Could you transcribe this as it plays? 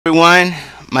Everyone,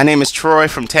 my name is Troy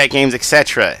from Tech Games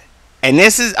Etc. And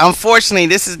this is, unfortunately,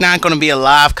 this is not going to be a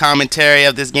live commentary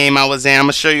of this game I was in. I'm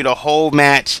going to show you the whole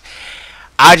match.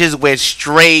 I just went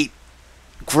straight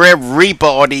Grim Reaper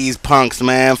on these punks,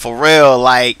 man, for real.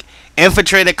 Like,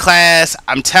 Infiltrator class,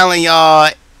 I'm telling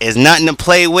y'all, is nothing to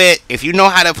play with. If you know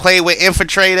how to play with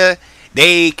Infiltrator,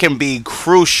 they can be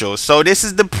crucial. So this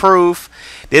is the proof.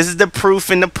 This is the proof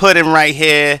in the pudding right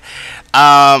here.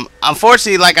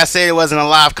 Unfortunately, like I said, it wasn't a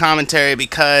live commentary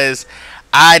because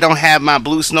I don't have my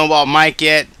Blue Snowball mic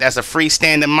yet. That's a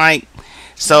freestanding mic.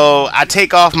 So I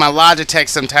take off my Logitech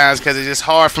sometimes because it's just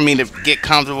hard for me to get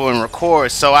comfortable and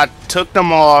record. So I took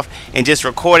them off and just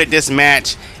recorded this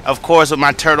match, of course, with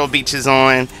my Turtle Beaches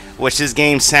on, which this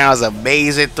game sounds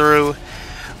amazing through.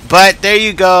 But there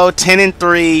you go,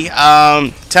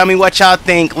 10-3. Tell me what y'all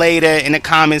think later in the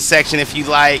comment section if you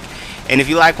like. And if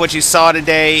you like what you saw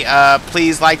today,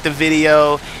 please like the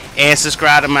video and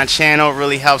subscribe to my channel. It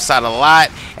really helps out a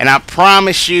lot. And I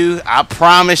promise you,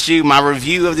 my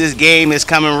review of this game is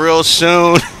coming real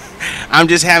soon. I'm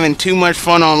just having too much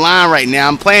fun online right now.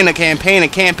 I'm playing the campaign. The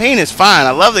campaign is fine.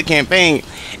 I love the campaign.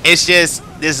 It's just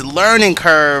this learning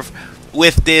curve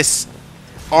with this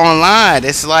online.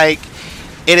 It's like,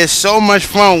 it is so much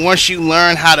fun once you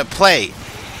learn how to play.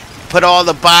 Put all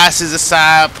the biases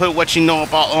aside, put what you know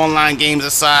about online games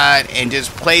aside, and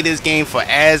just play this game for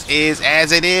as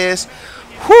it is.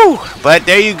 Whew. But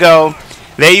there you go.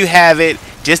 There you have it.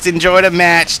 Just enjoy the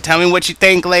match. Tell me what you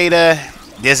think later.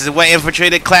 This is what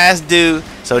Infiltrated class do.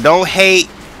 So don't hate.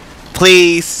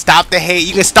 Please stop the hate.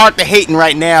 You can start the hating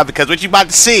right now because what you about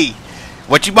to see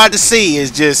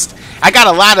is just, I got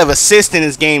a lot of assists in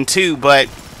this game too, but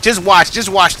just watch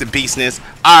the beastness.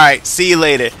 Alright, see you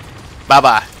later. Bye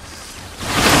bye.